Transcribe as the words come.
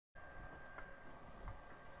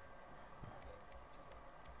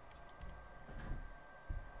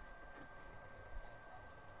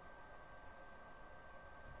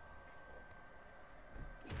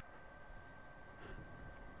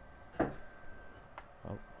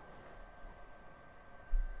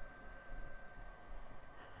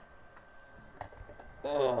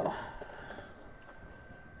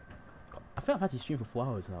I think I've actually streamed for 4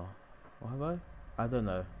 hours now. Or have I? I don't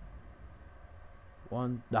know.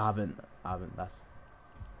 One. No, I haven't. I haven't. That's.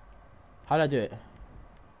 How did I do it?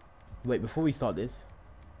 Wait, before we start this.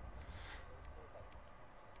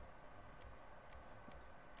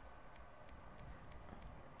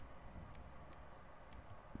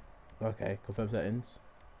 Okay, confirm settings.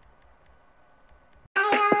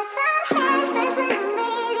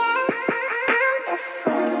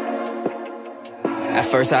 At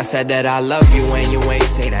first I said that I love you and you ain't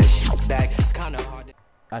say that shit back. It's kinda hard to...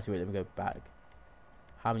 Actually, wait, let me go back.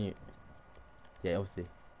 How many? Yeah, obviously.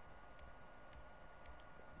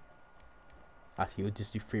 Actually, we'll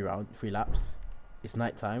just do 3 laps. It's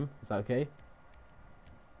night time. Is that okay?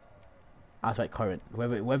 That's like current.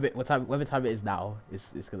 Whatever time it is now, it's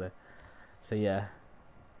gonna. So yeah.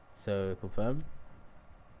 So confirm.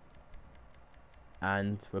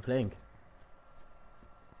 And we're playing.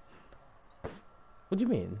 What do you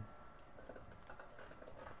mean?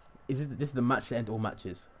 This is the match to end all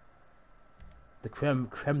matches? The creme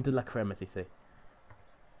de la creme, as they say.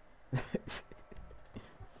 I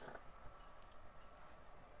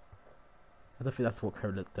don't think that's what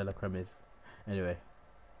creme de la creme is. Anyway.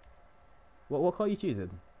 What car are you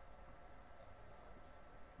choosing?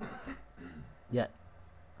 Yeah.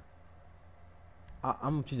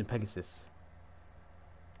 I'm choosing Pegasus.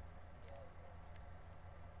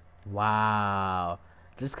 Wow.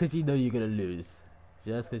 Just because you know you're gonna lose.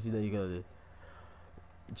 Just because you know you're gonna lose.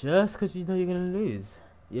 Just because you know you're gonna lose.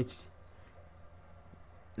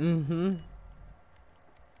 Mm-hmm.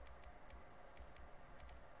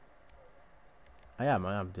 I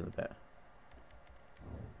am doing a bet.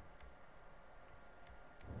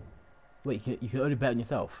 Wait, you can only bet on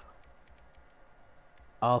yourself?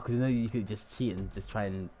 Oh, because you know you could just cheat and just try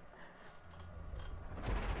and...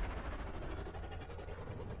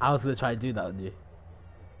 I was gonna try and do that on you.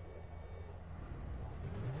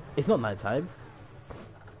 It's not nighttime.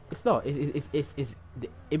 It's not. It's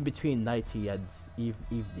in between nighty and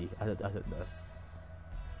evening. I don't know.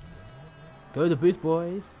 Go to boost,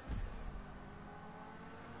 boys.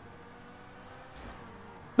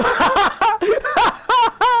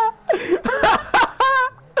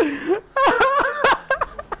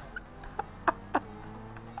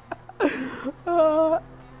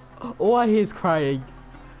 All I hear is crying.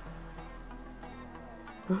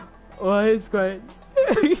 All I hear is crying.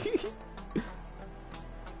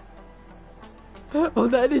 All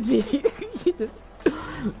the energy.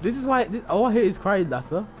 This is why. All I hear is crying,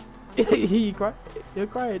 Nasser. You cry. You're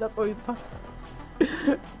crying. That's all you're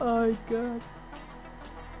saying. Oh my god.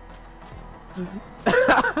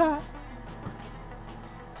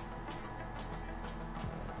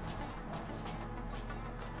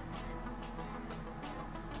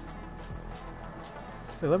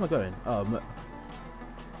 Wait, where am I going? Oh,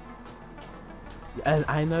 and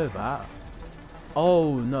I know that.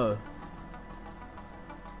 Oh no.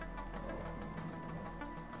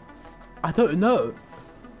 I don't know.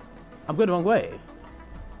 I'm going the wrong way.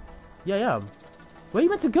 Yeah, yeah. Where are you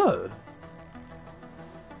meant to go?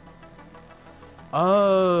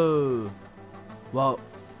 Oh. Well.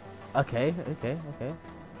 Okay. Well,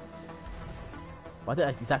 I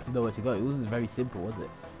didn't exactly know where to go. It wasn't very simple, was it?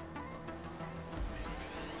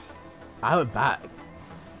 I went back.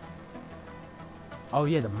 Oh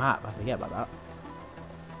yeah, the map. I forget about that.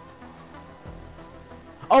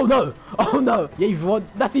 Oh no! Oh no! Yeah, you've won.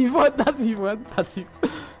 That's you won. That's you won. That's you.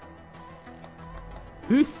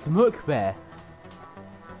 Who's Smoke Bear?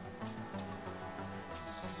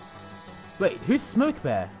 Wait, who's Smoke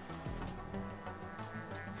Bear?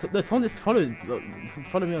 So, there's someone that's follow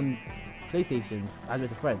me on PlayStation as a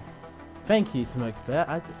friend. Thank you, Smoke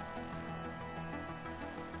Bear.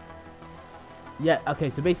 Yeah. Okay.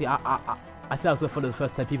 So basically, I said I was gonna follow the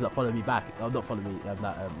first 10 people that follow me back. Oh, not follow me.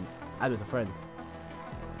 Add as a friend.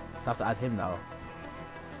 So I have to add him now.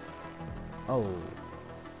 Oh.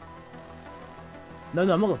 No, I'm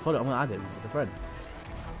not gonna follow. I'm gonna add him as a friend.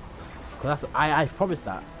 Cause that's I promised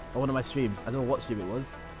that on one of my streams. I don't know what stream it was,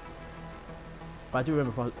 but I do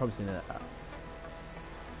remember promising it.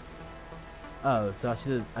 Oh, so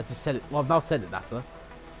I just said it. Well, I've now said it, Nasser.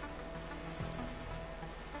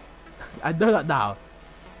 I know that now.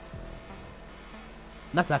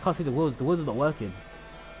 Nasser, I can't see the wheels. The wheels are not working.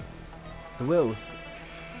 The wheels.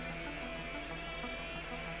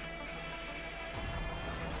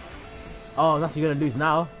 Oh, Nasser, you're gonna lose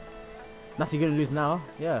now. Nasser, you're gonna lose now.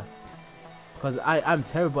 Yeah. Because I'm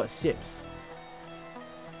terrible at ships.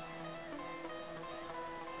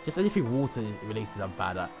 Just anything water related I'm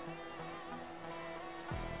bad at.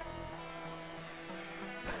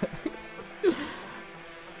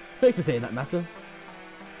 Thanks for saying that, Nasser.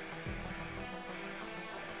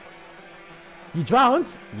 You drowned?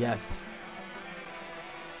 Yes.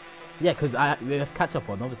 Yeah, because we have to catch up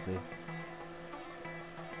on, obviously.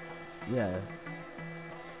 Yeah.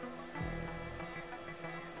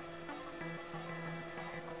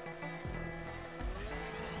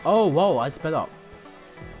 Oh, whoa, I sped up.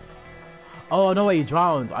 Oh, I know where you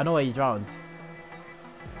drowned. I know where you drowned.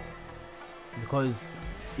 Because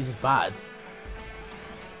it's just bad.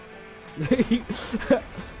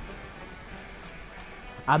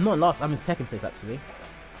 I'm not lost, I'm in second place actually.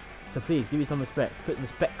 So please, give me some respect. Put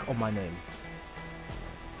respect on my name.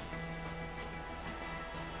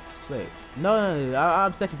 Wait. No,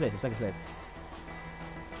 I'm second place, I'm second place.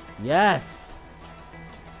 Yes!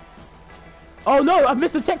 Oh no, I've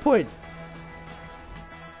missed a checkpoint!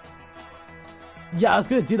 Yeah, I was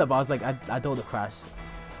gonna do that, but I was like, I don't want to crash.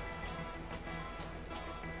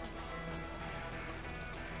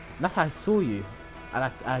 That's how I saw you.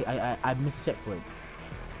 And I missed a checkpoint.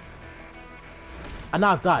 And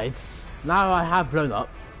now I've died. Now I have blown up.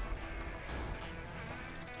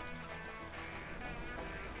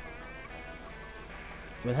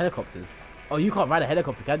 With helicopters. Oh, you can't ride a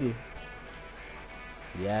helicopter, can you?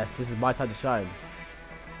 Yes, this is my time to shine.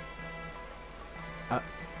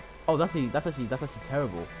 Oh, that's actually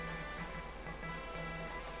terrible.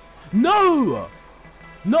 No!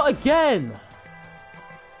 Not again!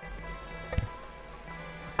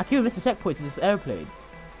 I keep missing checkpoints in this airplane.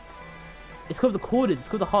 It's because of the corners, it's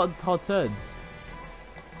because of the hard turns.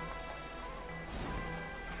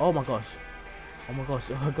 Oh my gosh. Oh my gosh,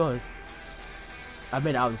 oh my gosh. I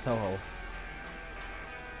made it out of the hellhole.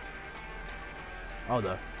 Oh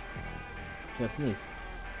no. I'm gonna sneeze.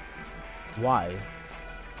 Why?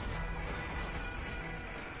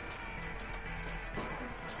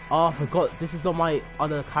 Oh, I forgot. This is not my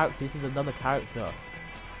other character. This is another character.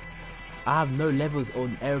 I have no levels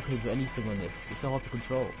on airplanes or anything on this. It's so hard to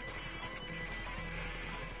control.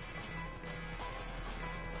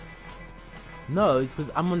 No, it's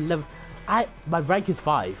because I'm on level. My rank is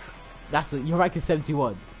 5. That's it. Your rank is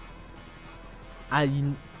 71.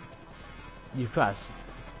 And you crashed.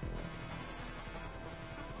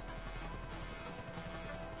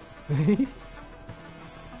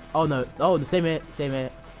 Oh no! Oh, the same here. Same here.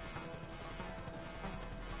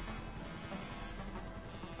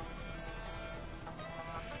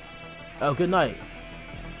 Oh, good night.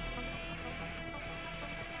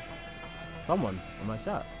 Someone on my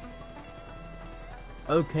chat.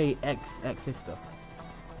 Okay, ex sister.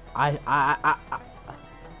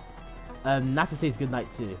 Nasser says good night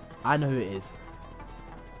too. I know who it is.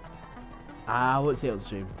 I won't say it on the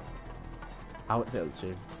stream. I won't say it on the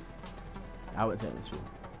stream. I won't say it on the stream.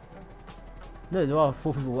 No, there are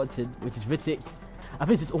 4 people watching, which is Riddick. I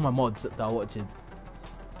think it's just all my mods that are watching.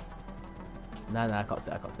 Nah, I can't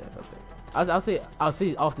say it. I'll say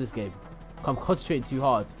it after this game. I'm concentrating too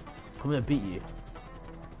hard. I'm gonna beat you.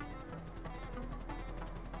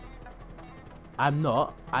 I'm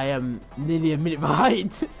not. I am nearly a minute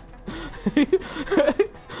behind.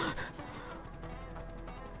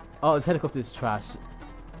 Oh, this helicopter is trash.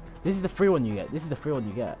 This is the free one you get. This is the free one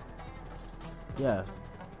you get. Yeah.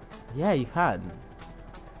 Yeah, you can.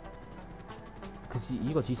 Because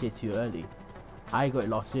you got GTA too early. I got it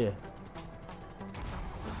last year.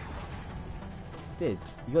 Did?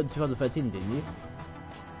 You got it in 2013, didn't you?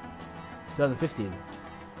 2015.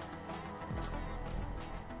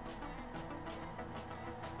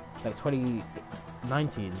 Like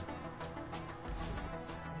 2019.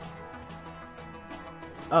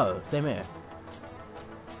 Oh, same here.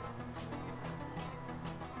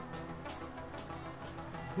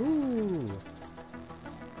 Ooh.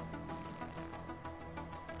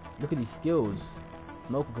 Look at these skills.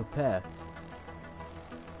 No can compare.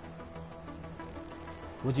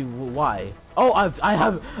 Why? Oh, I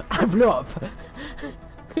blew up.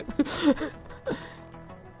 Okay,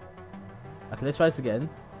 let's try this again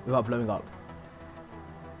without blowing up.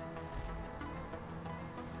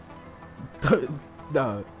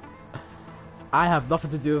 No. I have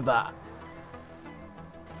nothing to do with that.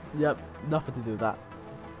 Yep, nothing to do with that.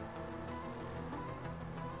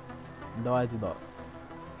 No, I do not.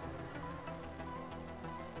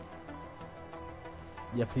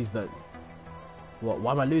 Yeah, please don't. What?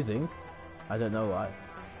 Why am I losing? I don't know why.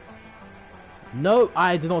 No,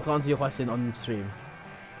 I do not answer your question on stream.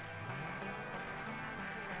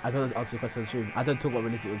 I don't answer your question on stream. I don't talk about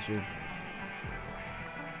religion on stream.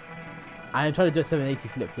 I am trying to do a 780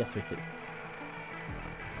 flip. Yes, Ricky.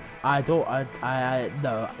 I don't.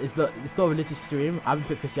 No. It's not a religious stream. I haven't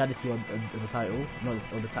put Christianity on the title, not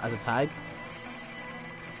on as a tag.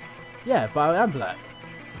 Yeah, but I am black.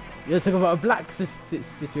 You're talking about a black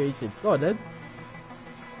situation. Go on then.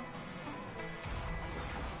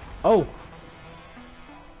 Oh!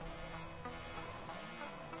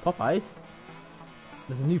 Popeyes?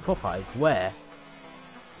 There's a new Popeyes. Where?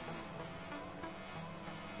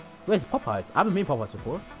 Where's Popeyes? I haven't been Popeyes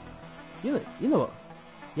before. You know what?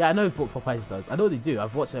 Yeah, I know what Popeyes does. I know what they do.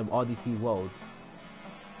 I've watched RDC World.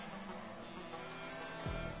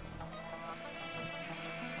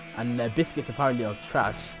 And their biscuits apparently are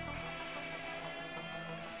trash.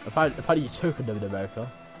 Apparently you choke on them in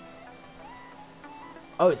America.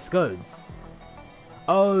 Oh, it's scones.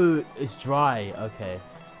 Oh, it's dry. Okay.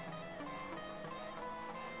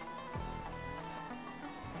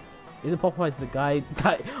 Isn't Popeyes the guy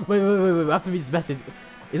that... Wait, I have to read this message.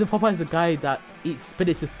 Isn't Popeyes the guy that eats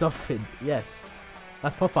spinach or something? Yes.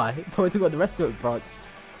 That's Popeye. But we're talking about the restaurant branch.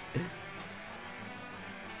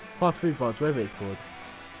 Fast food branch, whatever it's called.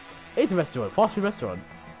 It's a restaurant. Fast food restaurant.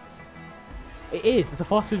 It is. It's a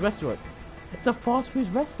fast food restaurant. It's a fast food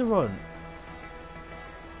restaurant.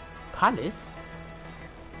 Palace?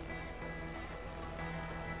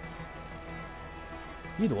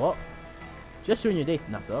 You know what? Just during your date,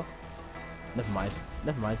 Nasser. Never mind.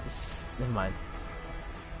 Never mind. Never mind.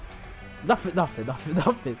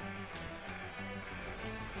 Nothing.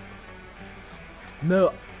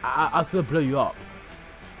 No, I was gonna blow you up.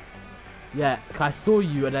 Yeah, cause I saw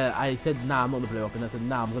you and then I said, nah, I'm not gonna blow you up. And I said,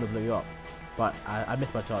 nah, I'm gonna blow you up. But I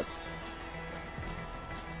missed my chance.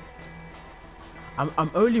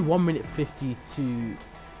 I'm only 1 minute 52.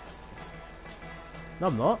 No,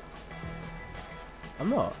 I'm not. I'm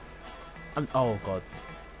not. Oh god.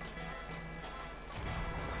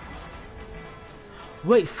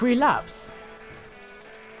 Wait, 3 laps.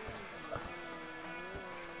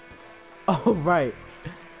 Oh right.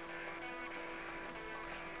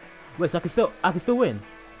 Wait, so I can still win.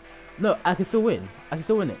 No, I can still win. I can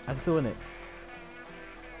still win it.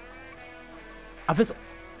 I've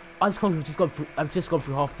just gone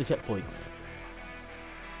through half the checkpoints.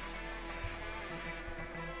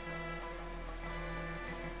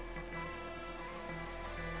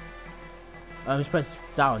 Just press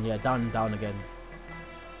down, yeah, down and down again.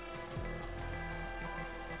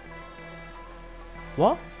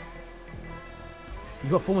 What? You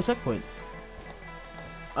got 4 more checkpoints?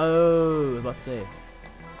 Oh, I was about to say.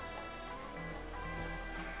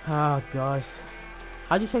 Oh gosh.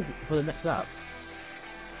 How do you check for the next lap?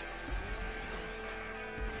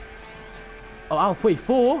 Oh, out of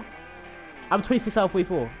 44? I'm 26 out of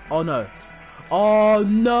 44. Oh no. Oh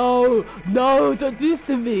no! No! Don't do this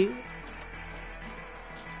to me!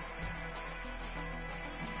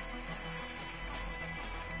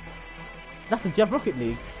 That's a Jeff Rocket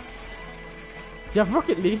League. Jeff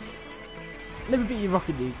Rocket League? Let me beat you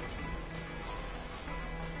Rocket League.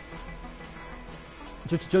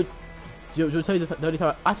 Joe, tell you the only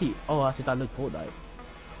time I actually download Fortnite.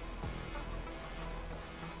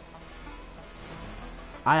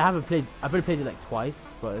 I've only played it like twice,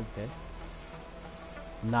 but okay.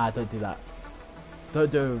 Nah, don't do that.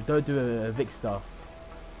 Don't do a Vic stuff.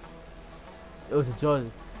 It was a joy.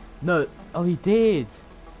 No, oh he did.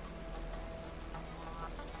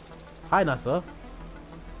 Hi Nasser.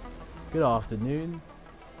 Good afternoon.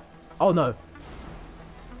 Oh no.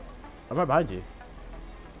 I'm right behind you.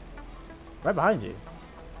 Right behind you.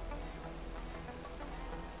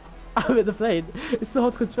 I'm in the plane. It's so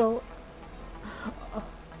hard to control.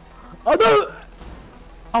 Oh no!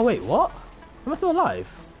 Oh wait, what? Am I still alive?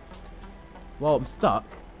 Well, I'm stuck.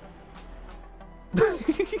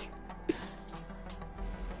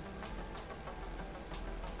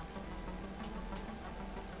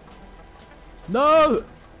 No!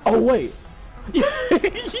 Oh wait!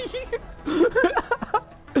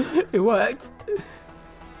 It worked!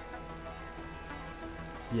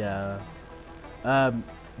 Yeah. Not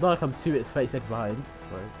like I'm 2 minutes 30 seconds behind.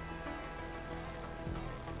 Sorry.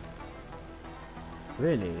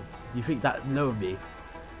 Really? You think that low of me?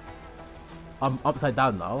 I'm upside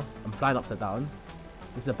down now. I'm flying upside down.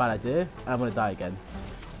 This is a bad idea. I'm gonna die again.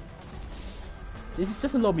 It's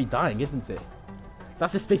just a lot of me dying, isn't it?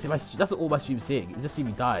 That's just basically that's all my stream's seeing. You just see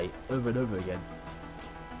me die over and over again.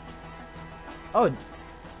 Oh,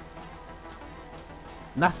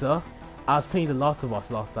 Nasser, I was playing The Last of Us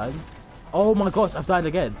last time. Oh my gosh, I've died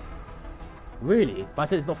again. Really? But I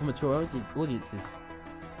said it's not for mature audiences.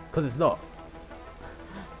 Because it's not.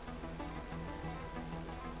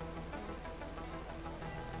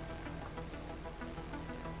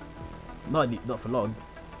 Not for long.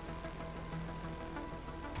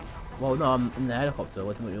 Well, no, I'm in the helicopter.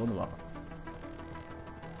 What are you on about?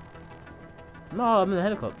 No, I'm in the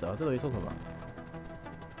helicopter. I don't know what you're talking about.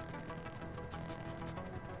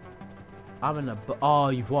 I'm in a... Oh,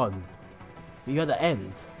 you've won. You're at the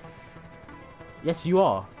end. Yes, you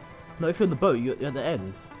are. No, if you're on the boat, you're at the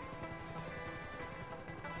end.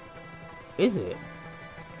 Is it?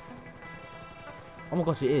 Oh my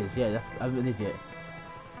gosh, it is. Yeah, I'm an idiot.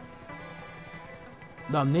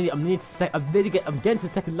 No, I'm getting to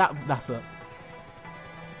second lap, Nasser.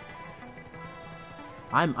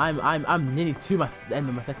 I'm nearly to the end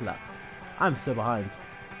of my second lap. I'm so behind.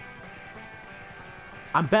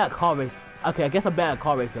 I'm better at car race. Okay, I guess I'm better at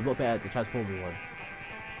car race. I'm not better at the transforming ones.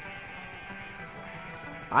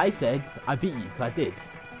 I said I beat you because I did.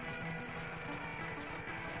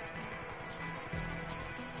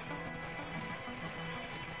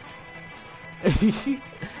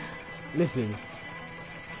 Listen.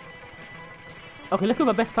 Okay, let's go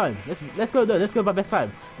by best time. Let's go. No, let's go by best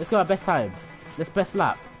time. Let's go by best time. Let's best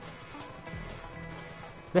lap.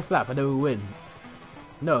 Best lap, and then we'll win.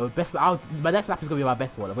 No, best. My next lap is gonna be my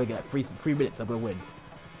best one. I'm gonna get like 3 minutes. I'm gonna win.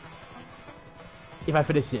 If I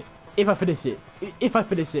finish it. If I finish it. If I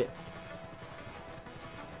finish it.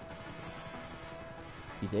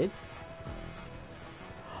 You did?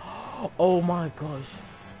 Oh my gosh.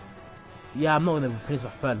 Yeah, I'm not gonna finish my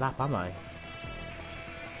third lap, am I?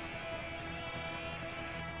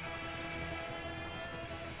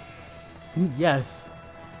 Yes.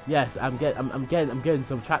 Yes, I'm getting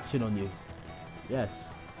some traction on you. Yes.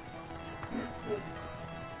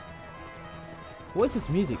 What is this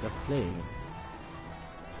music that's playing?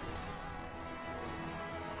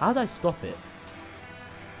 How did I stop it?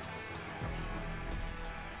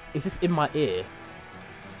 It's just in my ear.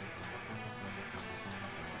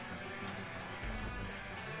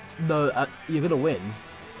 No, you're gonna win.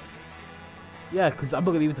 Yeah, because I'm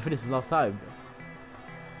not gonna be able to finish this last time.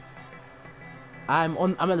 I'm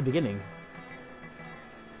at the beginning.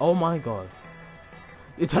 Oh my god.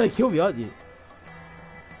 You're trying to kill me, aren't you?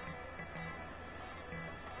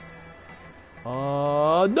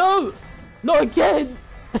 Oh no! Not again!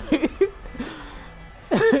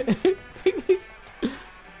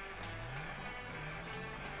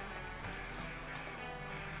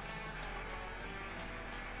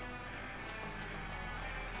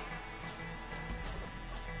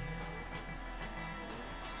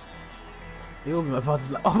 It will be my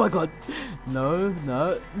fastest lap. Oh my god! No,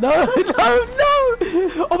 no, no, no, no!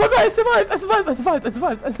 Oh my god! I survived! I survived! I survived! I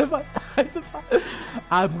survived! I survived! I survived!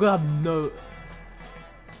 I'm gonna have no.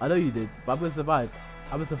 I know you did, but I'm gonna survive.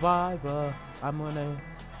 I'm a survivor. I'm gonna.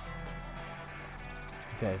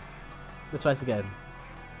 Okay, let's try this again.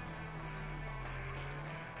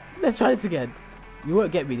 Let's try this again. You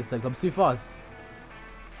won't get me this time. I'm too fast.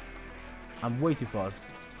 I'm way too fast.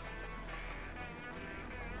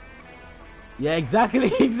 Yeah,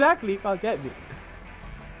 exactly, exactly. You can't get me.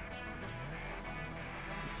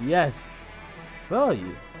 Yes. Where are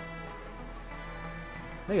you?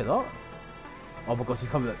 No, you're not. Oh my gosh, she's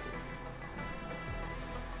coming.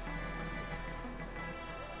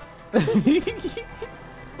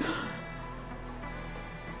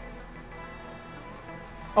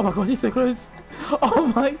 Oh my gosh, he's so close.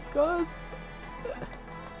 Oh my god.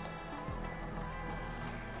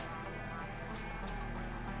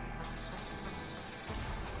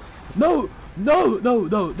 No! No! No!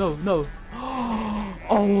 No! No! No!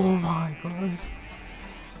 Oh my gosh!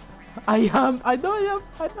 I am! I know I am!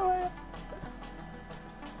 I know I am!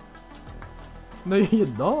 No, you're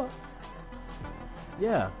not!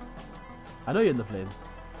 Yeah. I know you're in the plane.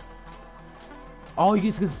 Oh, you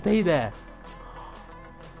just gonna stay there!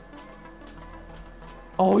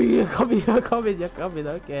 Oh, you're coming! You're coming! You're coming!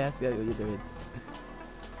 Okay, I see what you're doing.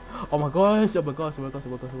 Oh my gosh! Oh my gosh! Oh my gosh! Oh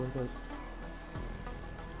my gosh! Oh my gosh!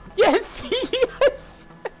 Yes! Yes!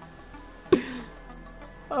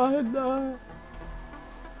 Oh no!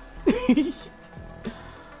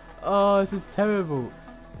 Oh, this is terrible.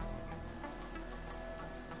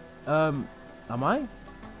 Am I?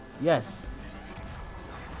 Yes.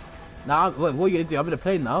 Now, wait, what are you gonna do? I'm in a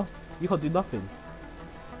plane now. You can't do nothing.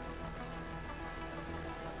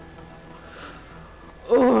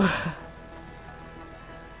 Oh.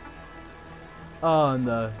 Oh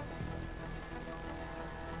no.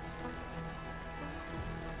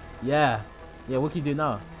 Yeah. Yeah, what can you do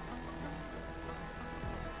now?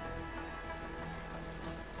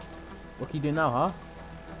 What can you do now, huh?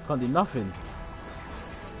 Can't do nothing.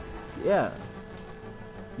 Yeah.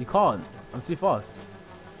 You can't. I'm too fast.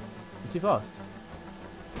 I'm too fast.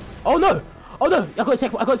 Oh no! Oh no! I got a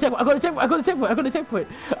checkpoint! I got a checkpoint! I got a checkpoint! I got a checkpoint! I got a checkpoint!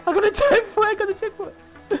 I got a checkpoint! I got a checkpoint!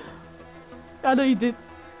 I know you did.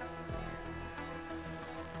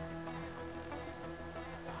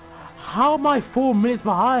 How am I 4 minutes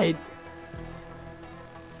behind?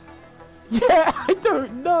 Yeah, I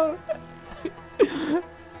don't know.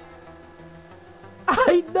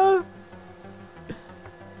 I know.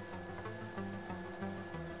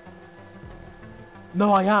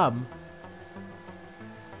 No, I am.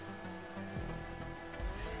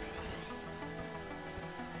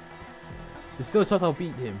 There's still a chance I'll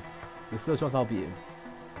beat him. There's still a chance I'll beat him.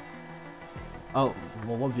 Oh,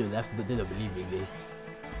 well, one viewer left, but they don't believe me.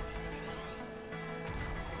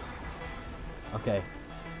 Okay.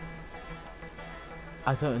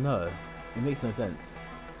 I don't know. It makes no sense.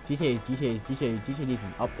 GTA needs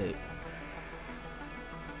an update.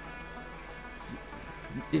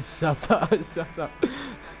 Shut up, shut up.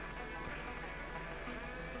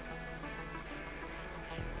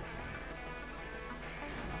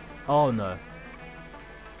 Oh no.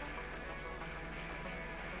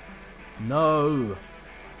 No.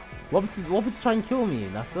 What was to try and kill me,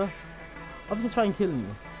 Nasser? What was to try and kill me?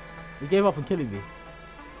 He gave up on killing me.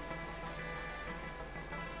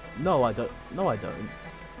 No, I don't. No, I don't.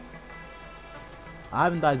 I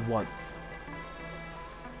haven't died once.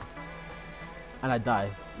 And I die.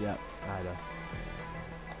 Yeah, I know.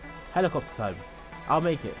 Helicopter time. I'll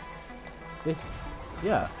make it. This,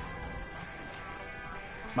 yeah.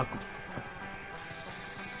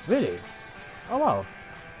 Really? Oh wow.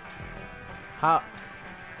 How?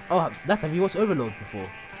 Oh, have you watched Overlord before?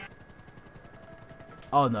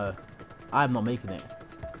 Oh no, I'm not making it.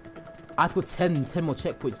 I've got 10 more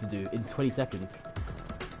checkpoints to do in 20 seconds.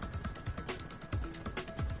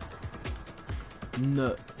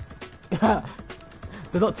 No.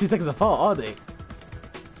 They're not 2 seconds apart, are they?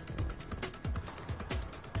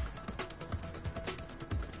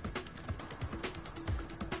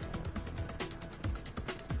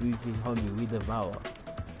 Losing hungry, we devour.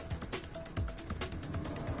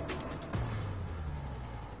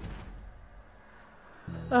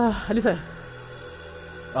 At least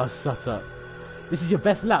oh, shut up. This is your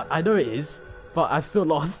best lap. I know it is, but I've still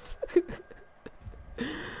lost.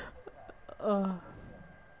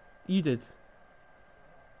 You did.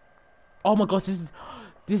 Oh my gosh, this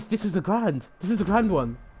is the grand. This is the grand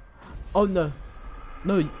one. Oh no.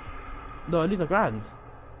 No, I lose a grand.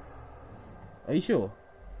 Are you sure?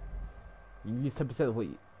 You lose 10% of what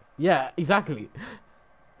you... Yeah, exactly.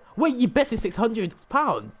 Wait, you bet it's £600?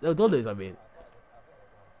 Dollars, I mean.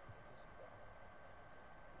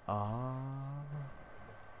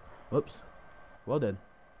 Whoops. Well done.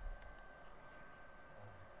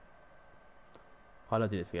 How do I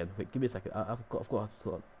do this again? Wait, give me a second. I've got to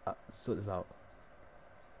sort this out.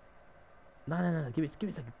 No. Give me a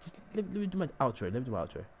second. Just let me do my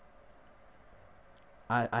outro.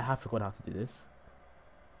 I have forgotten how to do this.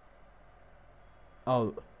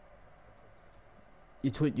 Oh.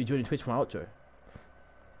 You're joining Twitch for my outro.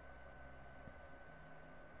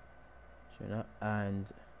 Showing up and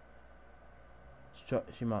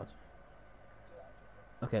stream out.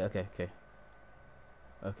 Okay,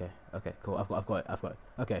 cool. I've got it.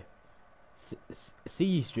 Okay. See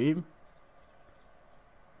you stream.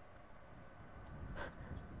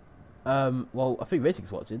 Well, I think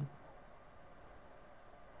Racing's watching.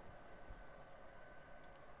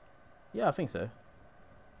 Yeah, I think so.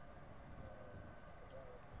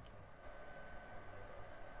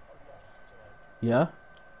 Yeah?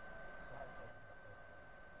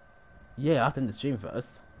 Yeah, I have to end the stream first.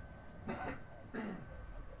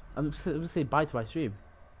 I'm just gonna say bye to my stream.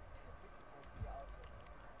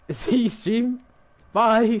 See you stream.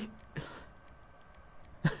 Bye.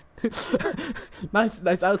 nice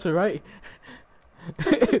outro, right?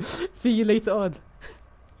 See you later on.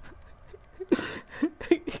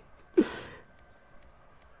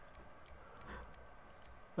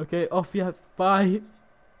 Okay, off yeah. Bye.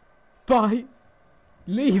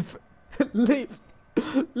 Leave.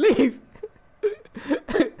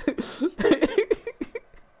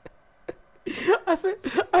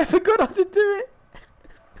 I forgot how to do it.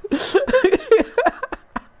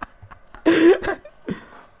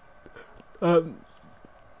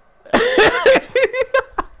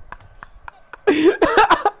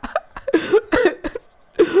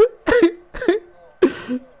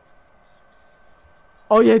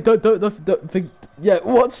 Oh yeah, don't think. Yeah,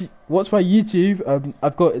 watch my YouTube.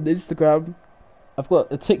 I've got an Instagram. I've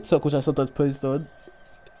got a TikTok which I sometimes post on.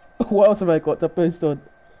 What else have I got to post on?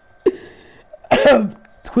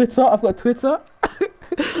 Twitter. I've got Twitter.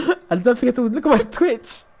 And don't forget to look at my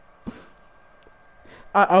Twitch.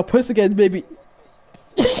 I'll post again, maybe.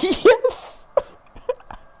 Yes.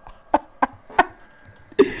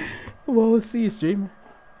 Well, see you stream.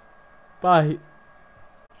 Bye.